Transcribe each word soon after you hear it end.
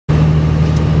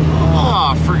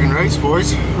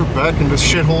boys. We're back in this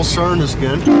shithole Sarnas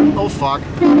again. Oh fuck.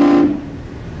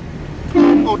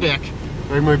 Oh dick.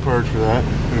 Beg my pardon for that.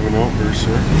 Bit of an outburst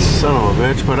there. Son of a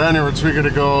bitch. But anyways, we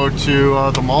gotta go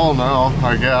to the mall now,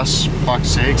 I guess. Fuck's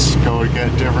sakes. Go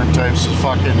get different types of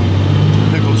fucking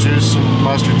pickle juice and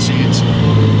mustard seeds.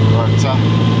 But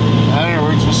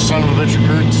anyways, we'll son of a bitch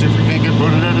recruit and see if we can't get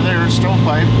booted out of there.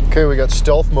 Stovepipe. Okay, we got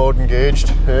stealth mode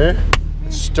engaged. Eh?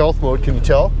 Stealth mode, can you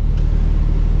tell?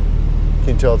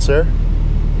 Can you tell it's there?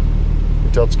 Can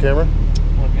you tell it's the camera?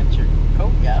 Well, against your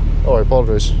coat, yeah. Oh, I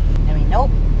apologize. I mean, nope.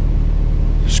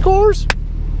 Scores!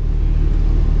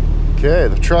 Okay,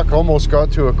 the truck almost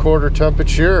got to a quarter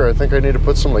temperature. I think I need to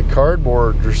put some like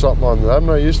cardboard or something on that. I'm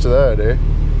not used to that, eh?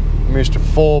 I'm used to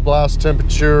full blast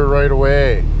temperature right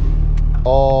away.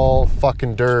 All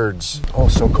fucking dirds. Oh,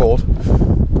 so cold.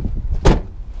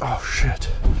 Oh,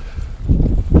 shit.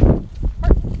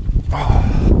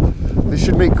 Oh, they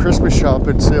should make Christmas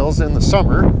shopping sales in the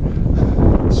summer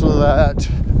so that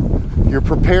you're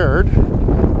prepared,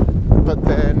 but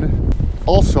then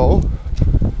also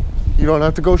you don't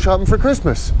have to go shopping for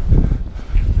Christmas,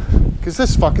 because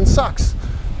this fucking sucks.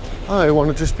 I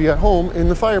want to just be at home in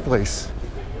the fireplace.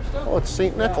 Oh, it's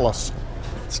St. Nicholas.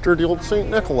 It's dirty old St.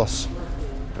 Nicholas.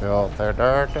 Out there,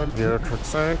 dirty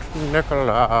St.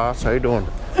 Nicholas. How you doing?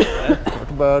 Not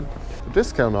too bad. The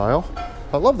discount aisle.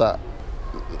 I love that.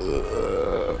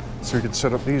 So you can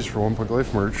set up these for One Pug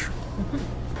Life merch.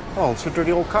 Oh, it's a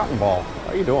dirty old cotton ball.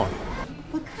 How you doing?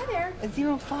 Look, hi there. A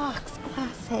Zero Fox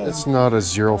classic. It's not a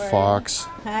Zero Fox.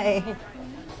 Hi.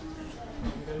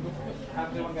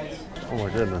 Oh my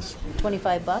goodness.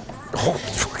 25 bucks. Oh,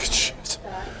 fucking shit.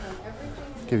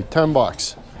 Give you 10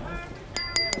 bucks.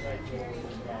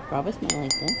 Probably smell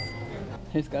like this.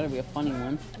 There's got to be a funny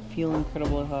one. Feel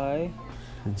incredibly high.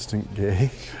 Instant gay.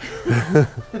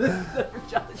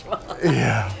 Joshua.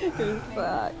 Yeah. You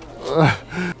suck.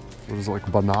 What is it, like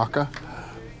Banaka?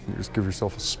 You just give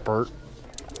yourself a spurt.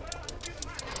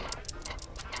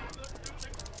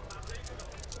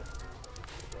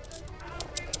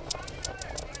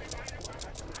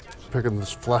 Picking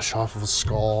this flesh off of a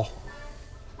skull.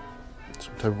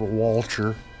 Some type of a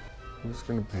vulture. Who's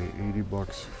gonna pay 80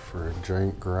 bucks for a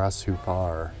giant grass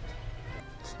hoopar?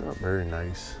 It's not very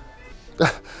nice.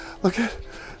 Look at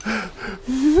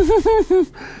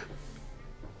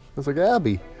it's like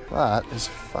Abby. That is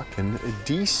fucking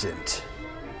decent.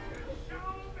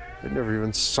 I never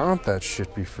even saw that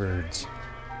shit before.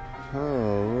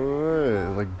 Oh,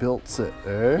 it like builds it,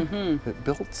 eh? Mm-hmm. It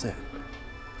builds it.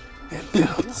 It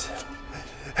builds it.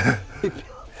 It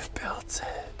builds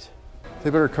it. They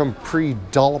better come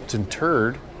pre-dolloped in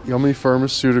turd. Yummy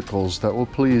pharmaceuticals that will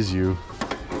please you.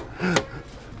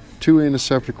 2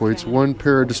 antiseptic weights, 1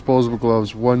 pair of disposable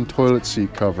gloves, 1 toilet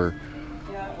seat cover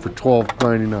for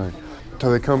 $12.99. Do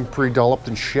they come pre-dolloped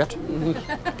in shit?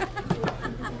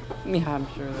 Yeah, I'm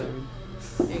sure they would.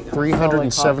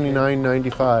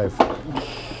 $379.95.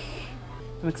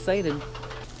 I'm excited.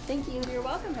 Thank you. You're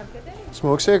welcome. Have a good day.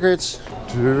 Smoke cigarettes.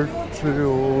 Dirty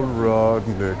old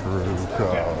Rodnick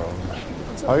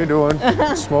come. How you doing?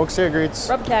 Smoke cigarettes.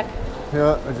 Rub tech.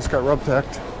 Yeah, I just got rub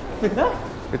teched.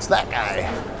 It's that guy.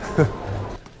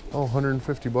 Oh,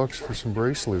 150 bucks for some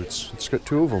bracelets. Let's get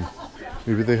 2 of them.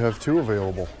 Maybe they have 2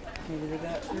 available. Maybe they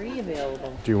got 3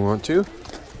 available. Do you want to?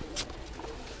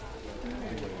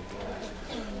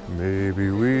 Maybe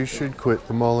we should quit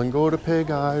the mall and go to Pig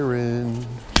Iron.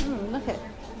 Look at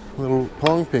Little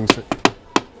pong ping set.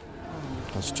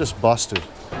 It's just busted.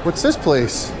 What's this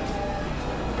place?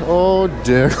 Oh,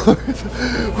 dick. What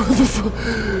the fuck?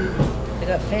 they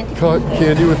got fancy Cotton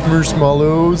candy with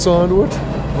marshmallows on it.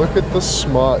 Look at the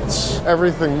smuts.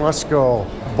 Everything must go.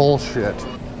 Bullshit.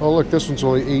 Oh, look, this one's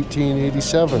only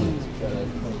 $18.87.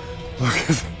 Look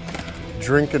at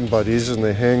drinking buddies, and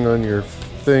they hang on your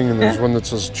thing, and there's one that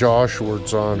says Josh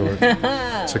words on it.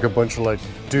 It's like a bunch of like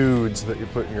dudes that you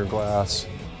put in your glass.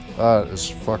 That is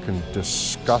fucking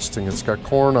disgusting. It's got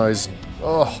corn eyes.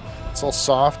 Oh, it's all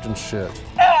soft and shit.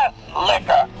 Ass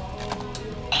liquor.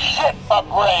 Shit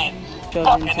upgrades.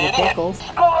 Fucking idiot. Screw you.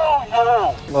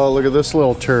 Oh, look at this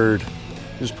little turd.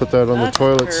 Just put that on the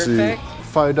toilet seat.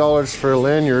 $5 for a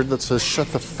lanyard that says "shut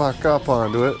the fuck up"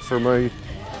 onto it for my.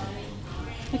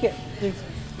 Look at there's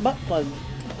butt plug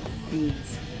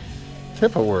beads.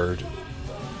 Tip a word.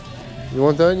 You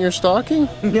want that in your stocking?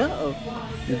 No.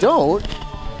 You don't?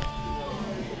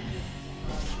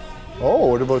 Oh,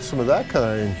 what about some of that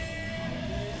kind?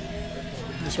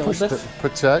 Just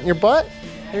put that in your butt?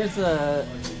 There's a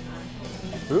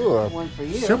one for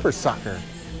you. Super sucker.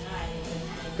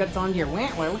 Gets onto your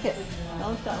wantler. Look at it.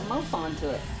 It's got a mouth onto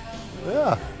it.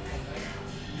 Yeah.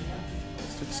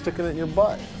 Sticking it in your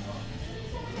butt.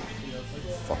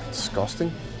 Fucking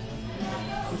disgusting.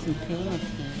 There's some piano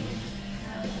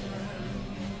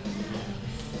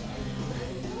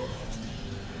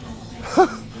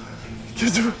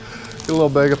Get a little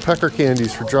bag of pecker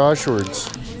candies for Joshwards.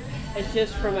 It's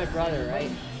just for my brother,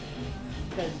 right?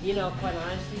 Because, you know, quite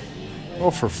honestly...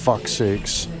 Oh, for fuck's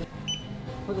sakes.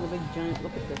 Look at the big giant,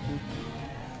 look at this one.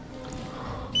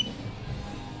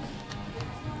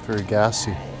 Very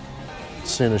gassy.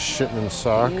 Santa's shitting in a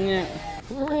sock. Yeah.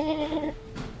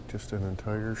 Just an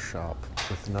entire shop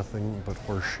with nothing but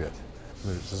horse shit.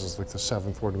 This is like the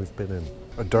 7th one we've been in.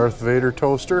 A Darth Vader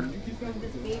toaster.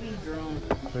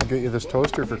 I'll get you this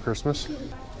toaster for Christmas.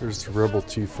 There's the Rebel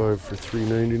T5 for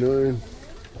 $3.99.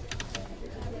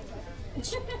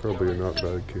 It's probably a not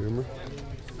bad camera.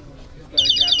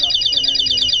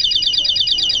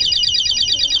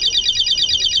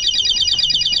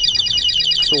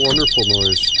 It's a wonderful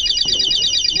noise.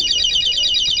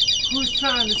 Who's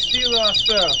trying to steal our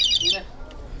stuff?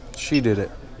 She did it.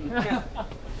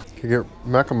 You get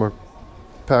Meckham a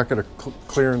packet of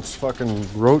clearance fucking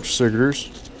roach cigators.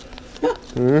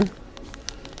 Just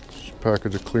a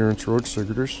packet of clearance roach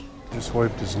cigators. Just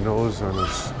wiped his nose on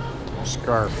his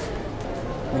scarf.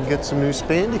 And get some new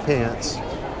spandy pants.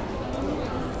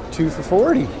 2 for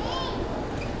 $40.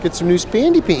 Get some new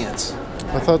spandy pants.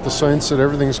 I thought the sign said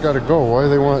everything's got to go. Why do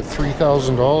they want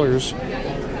 $3,000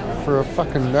 for a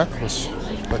fucking necklace?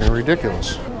 Fucking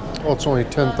ridiculous. Oh, it's only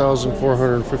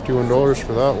 $10,451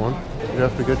 for that one. You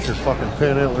have to get your fucking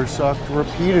pin antler socked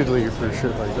repeatedly for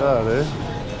shit like that, eh?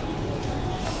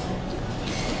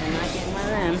 I'm not getting one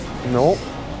of them. Nope,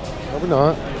 probably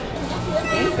not.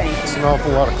 It's an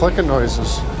awful lot of clicking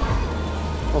noises.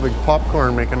 Oh, big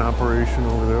popcorn making operation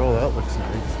over there. Oh, that looks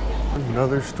nice.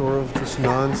 Another store of just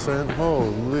nonsense.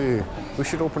 Holy. We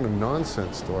should open a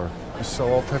nonsense store. We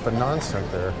sell all type of nonsense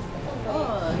there.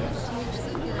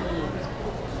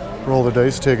 Roll the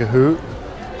dice, take a hoot.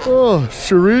 Oh,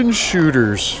 syringe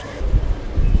shooters.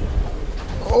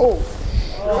 Oh.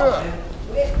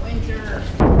 Yeah. Winter.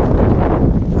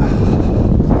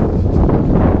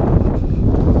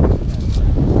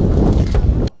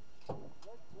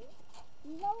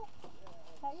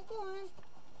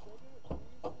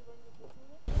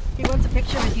 He wants a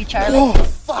picture with you, Charlie. Oh,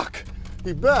 fuck.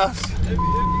 You best. If you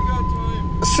got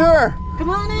time. Sure. Come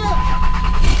on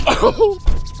out. Oh.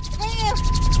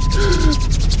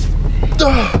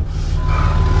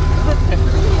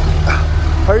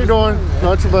 How you doing?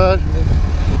 Not too bad.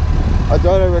 I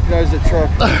thought I recognized the truck.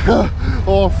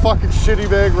 Oh, fucking shitty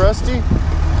bag, Rusty.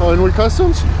 Oh, Inwood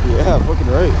Customs? Yeah, fucking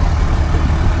right.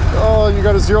 Oh, you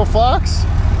got a Zero Fox?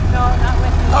 No, not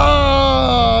with me.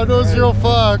 Oh, no Zero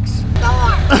Fox.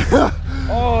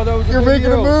 Oh, that was a You're video.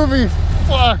 making a movie.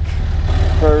 Fuck.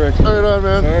 Perfect. Right on,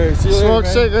 man. All right, see you Smoke later,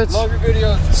 man. cigarettes. Love your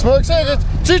videos. Smoke cigarettes.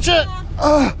 Teach it.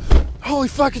 Holy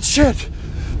fucking shit.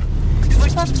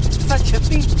 Like that's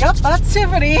Tiffany. Yep, that's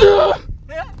Tiffany.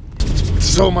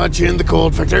 So much in the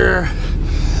cold factor.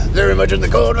 Very much in the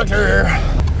cold factor.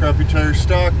 Crappy tire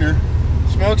Stockner.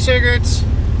 Smoke cigarettes.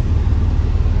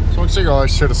 Smoke cigarettes. Oh, I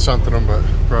should have sent them, but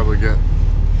probably get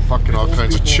fucking all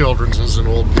kinds of children's and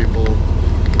old people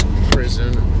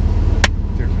prison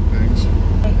and different things.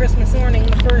 On Christmas morning,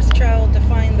 the first child to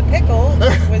find the pickle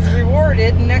was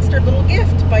rewarded an extra little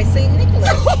gift by St. Nicholas.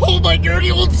 Oh, my dirty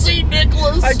old St.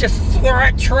 Nicholas. I just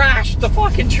trashed the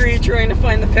fucking tree trying to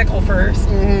find the pickle first.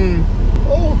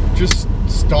 Oh, just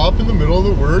stop in the middle of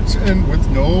the words and with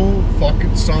no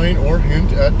fucking sign or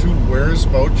hint as to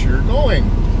whereabouts you're going.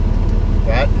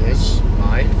 That is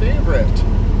my favorite.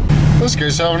 This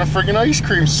guy's having a freaking ice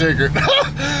cream cigarette.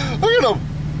 Look at him.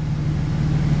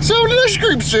 He's having an ice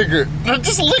cream cigarette. They're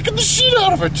just licking the shit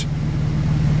out of it.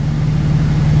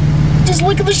 Just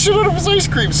licking the shit out of his ice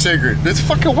cream cigarette. It's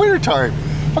fucking wintertime.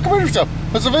 Fucking winter stuff.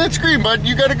 That's a ice cream, bud.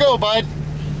 You gotta go, bud.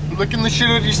 Licking the shit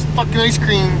out of your fucking ice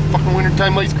cream. Fucking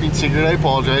wintertime ice cream cigarette. I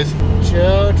apologize.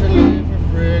 Totally for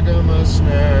frig, I'm a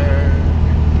snack.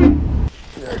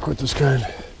 Yeah, I quit this kind.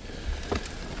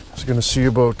 I was gonna see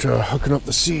about hooking up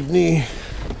the seed knee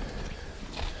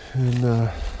and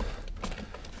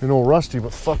old Rusty,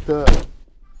 but fuck that.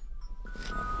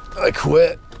 I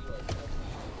quit.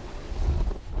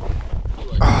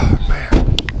 Oh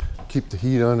man. Keep the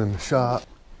heat on in the shop.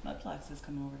 Mudflax is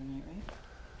coming over tonight, right?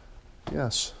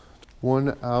 Yes.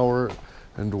 1 hour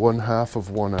and 1/2 of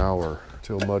 1 hour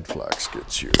till Mudflax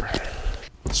gets here.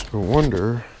 So I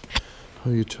wonder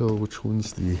how you tell which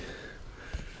one's the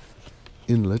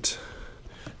inlet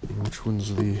and which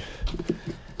one's the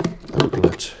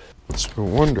outlet. So I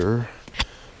wonder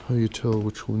how you tell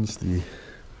which one's the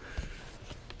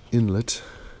inlet,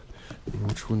 and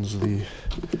which one's the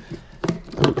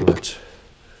outlet.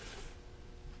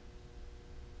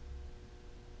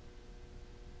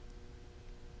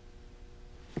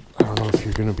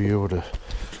 gonna be able to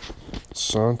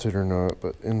sant it or not,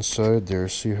 but inside there,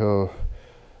 see how,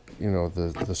 you know,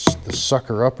 the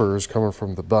sucker upper is coming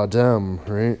from the bottom,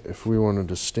 right? If we wanted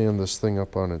to stand this thing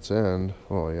up on its end,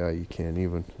 oh yeah, you can't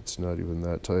even. It's not even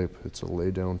that type. It's a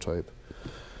lay down type.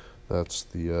 That's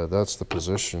the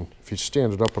position. If you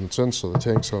stand it up on its end so the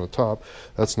tank's on the top,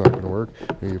 that's not going to work.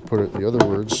 And you put it the other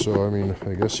words. So I mean,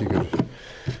 I guess you could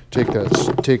take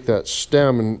that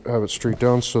stem and have it straight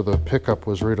down so the pickup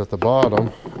was right at the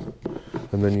bottom,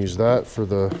 and then use that for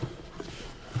the,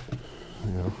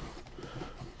 you know,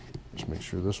 just make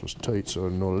sure this was tight so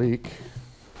no leak,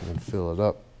 and then fill it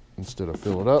up. Instead of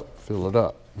fill it up. You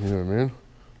know what I mean?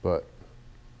 But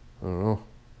I don't know.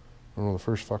 I don't know the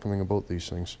first fucking thing about these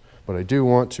things. But I do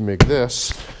want to make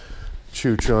this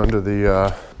chooch onto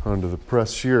the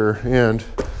press here, and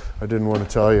I didn't want to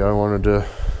tell you, I wanted to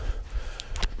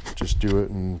just do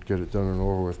it and get it done and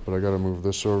over with. But I got to move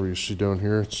this over. You see down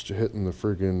here, it's hitting the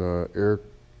friggin'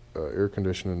 air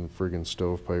conditioning friggin'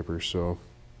 stovepiper. So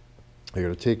I got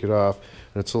to take it off,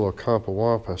 and it's a little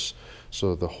compawampus.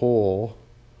 So the hole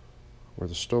where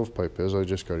the stovepipe is, I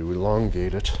just got to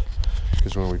elongate it.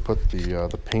 Because when we put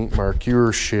the paint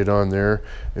marqueur shit on there,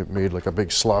 it made like a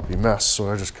big sloppy mess.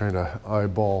 So I just kind of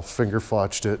eyeball finger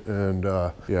fotched it, and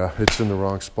yeah, it's in the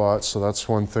wrong spot. So that's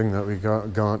one thing that we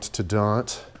got gaunt to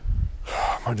daunt.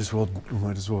 Might as well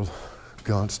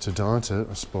gaunt to daunt it,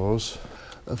 I suppose.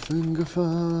 A finger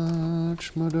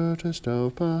fotch my dirty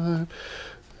stovepipe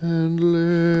and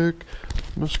lick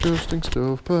my disgusting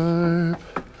stovepipe.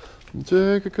 And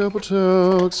take a couple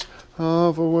tugs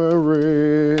off a wear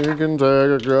rig and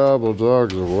take a couple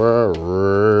tugs of wear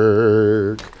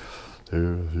rig.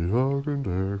 If you can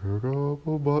take a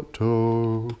couple butt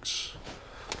tugs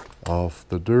off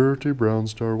the dirty brown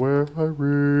star where I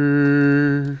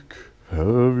rig.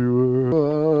 Have you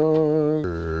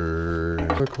ever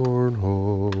a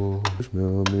cornhole?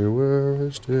 Smell me where I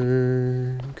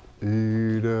stink.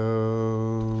 Eat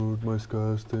out my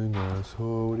disgusting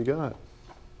asshole. What do you got?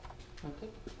 Okay.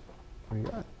 What do you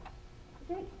got?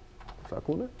 Okay. Suck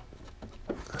on it.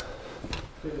 So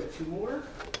we got 2 more.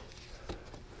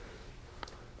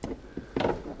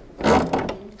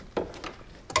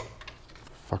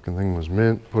 Fucking thing was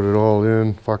mint. Put it all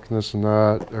in. Fucking this and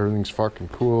that. Everything's fucking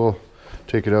cool.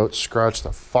 Take it out. Scratch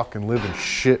the fucking living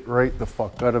shit right the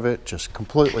fuck out of it. Just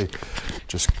completely.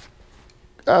 Just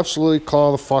absolutely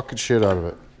claw the fucking shit out of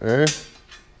it. Eh?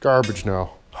 Garbage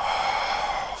now.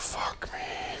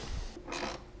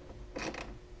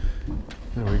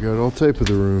 Yeah, we got all type of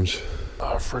the rooms.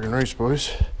 Oh, friggin' nice,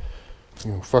 boys.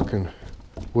 You can fucking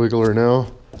wiggle her now.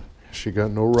 She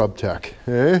got no rub tech,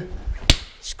 eh?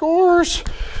 Scores!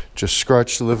 Just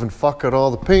scratched the living fuck out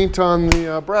all the paint on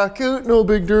the bracket. No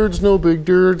big dirds, no big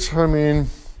dirds. I mean,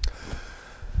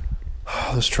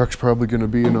 this truck's probably gonna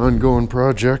be an ongoing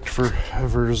project for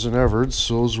evers and evers.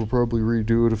 So we'll probably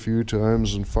redo it a few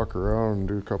times and fuck around and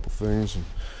do a couple things and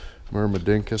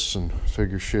myrmidinkus and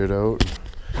figure shit out.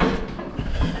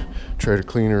 Try to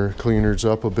clean hers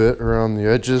up a bit around the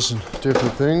edges and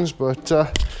different things, but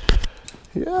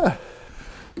yeah.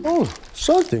 Oh,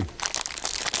 something.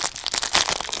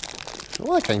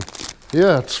 Looking.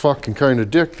 Yeah, it's fucking kind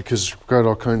of dick because we've got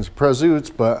all kinds of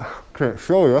presutes, but can't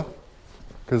show you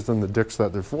because then the dicks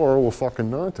that they're for will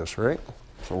fucking knot us, right?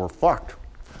 So we're fucked.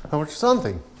 How much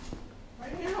something?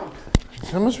 Right now.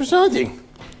 How much for something?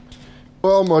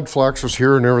 Well, Mudflax was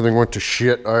here and everything went to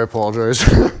shit. I apologize.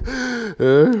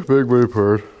 Big my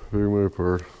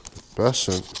part.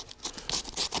 Besant.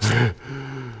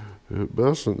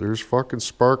 Besant, there's fucking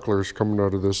sparklers coming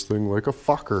out of this thing like a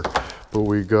fucker. But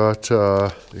we got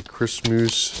a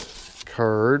Christmas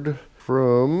card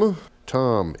from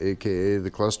Tom, aka the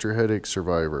cluster headache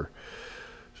survivor.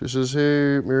 She says,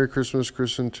 hey, Merry Christmas,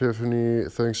 Chris and Tiffany.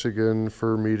 Thanks again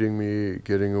for meeting me,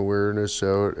 getting awareness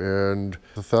out, and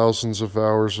the thousands of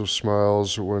hours of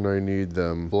smiles when I need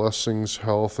them. Blessings,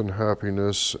 health, and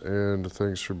happiness, and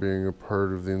thanks for being a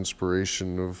part of the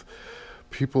inspiration of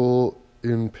people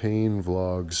in pain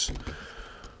vlogs.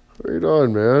 Right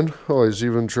on, man. Oh, he's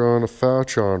even drawn a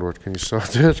fatch onto it. Can you saw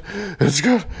it? It's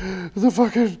got the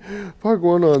fucking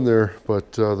pug1 on there,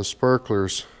 but the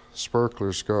sparklers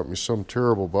got me some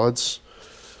terrible buds.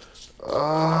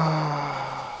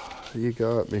 You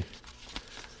got me.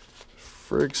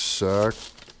 Frig sack.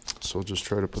 So we'll just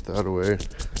try to put that away.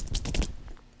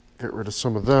 Get rid of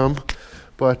some of them.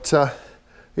 But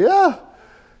yeah,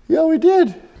 we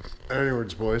did.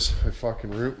 Anyways, boys, I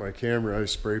fucking root my camera. I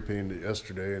spray painted it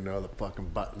yesterday, and now the fucking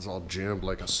button's all jammed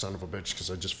like a son of a bitch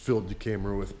because I just filled the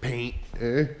camera with paint,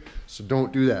 eh? So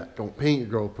don't do that. Don't paint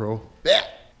your GoPro. Bah!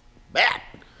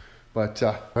 But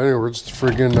anyways, the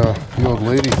friggin' the old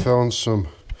lady found some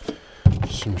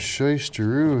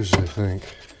shysteroos, I think.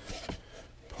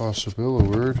 Possible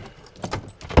word.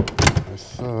 I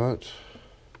thought.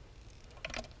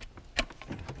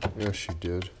 Yeah, she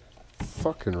did.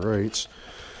 Fucking rights.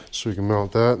 So we can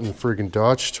mount that in the friggin'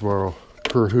 Dodge tomorrow.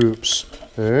 Per hoops.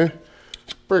 Eh?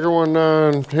 Breaker one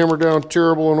down, hammer down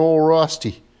terrible and old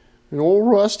rusty. An old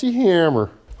rusty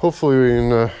hammer. Hopefully we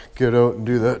can get out and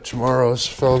do that tomorrow. I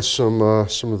found some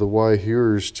of the Y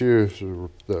hearers too. So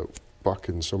that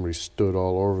fucking somebody stood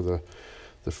all over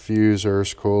the fuse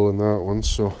arse coil in that one.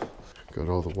 So got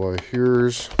all the Y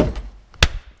hearers.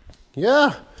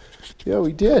 Yeah,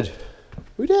 we did.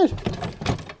 We did.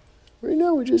 Right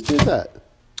now we just did that.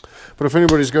 But if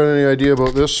anybody's got any idea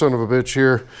about this son of a bitch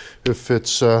here, if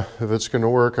it's gonna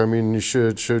work, I mean, you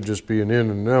should just be an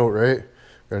in and out, right?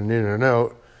 Got an in and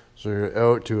out. So you're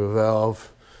out to a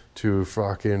valve to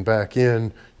fucking back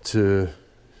in to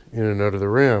in and out of the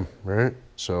ram, right?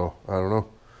 So I don't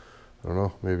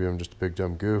know. Maybe I'm just a big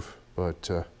dumb goof, but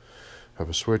have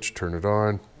a switch, turn it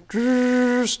on,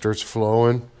 starts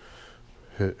flowing,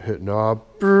 hit knob,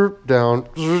 down,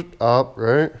 up,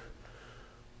 right?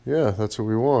 Yeah, that's what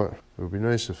we want. It would be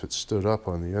nice if it stood up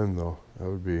on the end though. That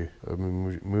would be, I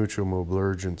mean, mucho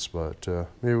moblurgence, but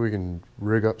maybe we can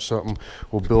rig up something.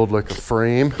 We'll build like a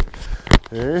frame,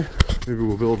 eh? Maybe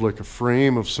we'll build like a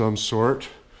frame of some sort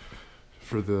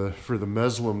for the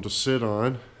meslum to sit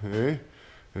on, eh?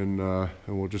 And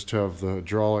we'll just have the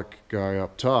hydraulic guy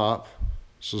up top,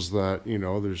 so that, you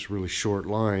know, there's really short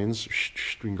lines.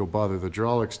 We can go bother the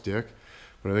hydraulics dick,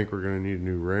 but I think we're gonna need a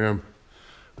new ram.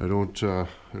 I don't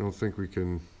think we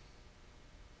can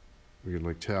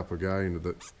like tap a guy into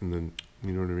that and then,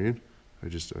 you know what I mean?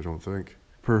 I don't think.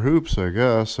 Per hoops, I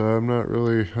guess. I'm not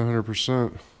really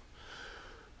 100%.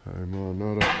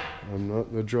 I'm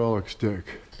not the hydraulics dick.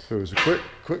 If it was a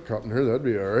quick coupler, that'd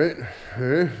be alright.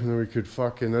 Hey? And then we could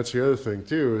fucking, that's the other thing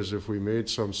too, is if we made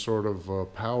some sort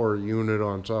of power unit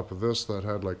on top of this that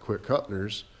had like quick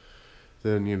couplers,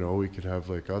 then, you know, we could have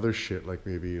like other shit, like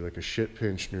maybe like a shit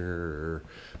pinchner or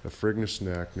a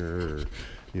Frigna-snackner, or,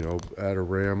 you know, add a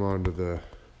ram onto the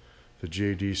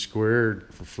JD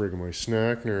squared for frig my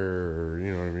snackner, or,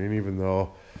 you know what I mean? Even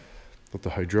though with the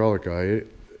hydraulic guy,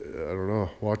 I don't know,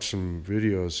 watch some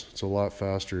videos. It's a lot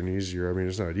faster and easier. I mean,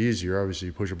 it's not easier. Obviously,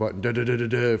 you push a button,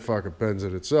 it fucking bends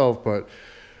it itself, but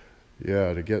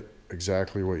yeah, to get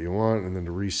exactly what you want and then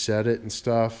to reset it and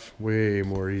stuff, way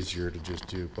more easier to just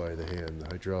do by the hand. The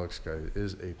hydraulics guy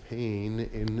is a pain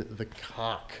in the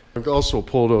cock. I've also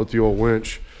pulled out the old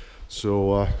winch,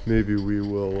 so maybe we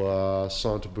will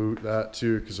Santa boot that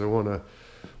too, because I want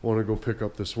to go pick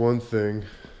up this one thing,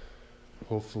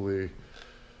 hopefully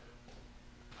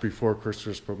before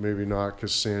Christmas, but maybe not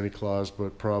because Santa Claus,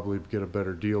 but probably get a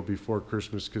better deal before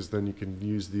Christmas, because then you can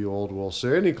use the old, well,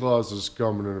 Santa Claus is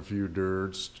coming in a few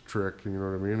dirts trick, you know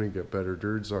what I mean, and get better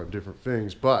dirts on different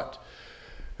things. But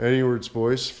anyways,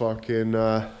 boys, fucking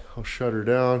I'll shut her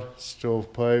down.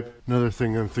 Stovepipe. Another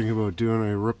thing I'm thinking about doing,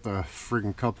 I ripped the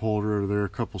friggin' cup holder out of there, a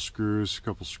couple screws,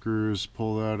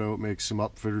 pull that out, make some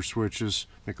upfitter switches,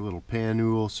 make a little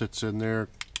panule sits in there,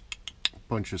 a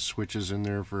bunch of switches in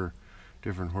there for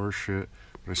different horse shit.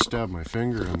 But I stabbed my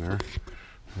finger in there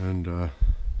and ended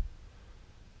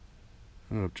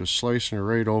up just slicing it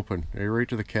right open, right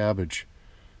to the cabbage.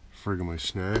 Friggin' my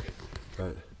snack.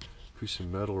 Got a piece of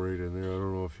metal right in there. I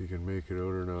don't know if you can make it out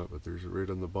or not, but there's right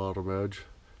on the bottom edge.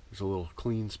 There's a little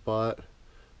clean spot.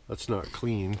 That's not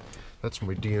clean. That's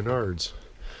my DNRs.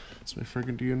 That's my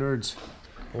friggin' DNRs.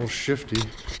 All shifty.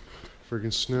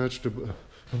 Friggin' snatched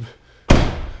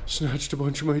a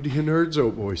bunch of my DNRs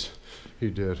out, boys. He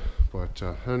did. But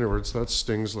anyways, that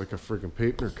stings like a friggin'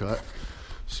 paper cut.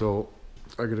 So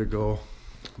I gotta go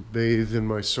bathe in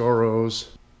my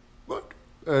sorrows. But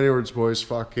anyways, boys,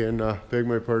 fucking beg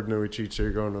my pardon, now we cheat, so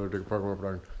you're going another dig park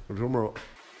more. Tomorrow.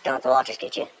 Don't let the watchers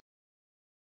get you.